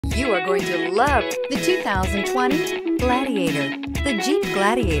You are going to love the 2020 Gladiator. The Jeep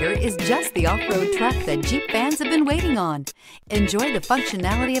Gladiator is just the off-road truck that Jeep fans have been waiting on. Enjoy the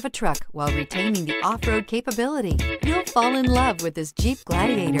functionality of a truck while retaining the off-road capability. You'll fall in love with this Jeep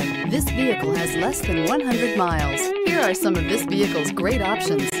Gladiator. This vehicle has less than 100 miles. Here are some of this vehicle's great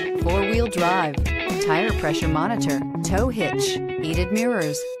options: four-wheel drive, tire pressure monitor, tow hitch, heated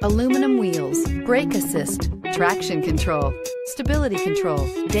mirrors, aluminum wheels, brake assist, traction control, stability control,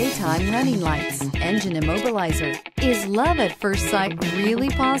 daytime running lights, engine immobilizer. Is love at first sight really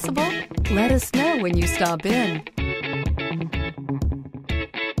possible? Let us know when you stop in.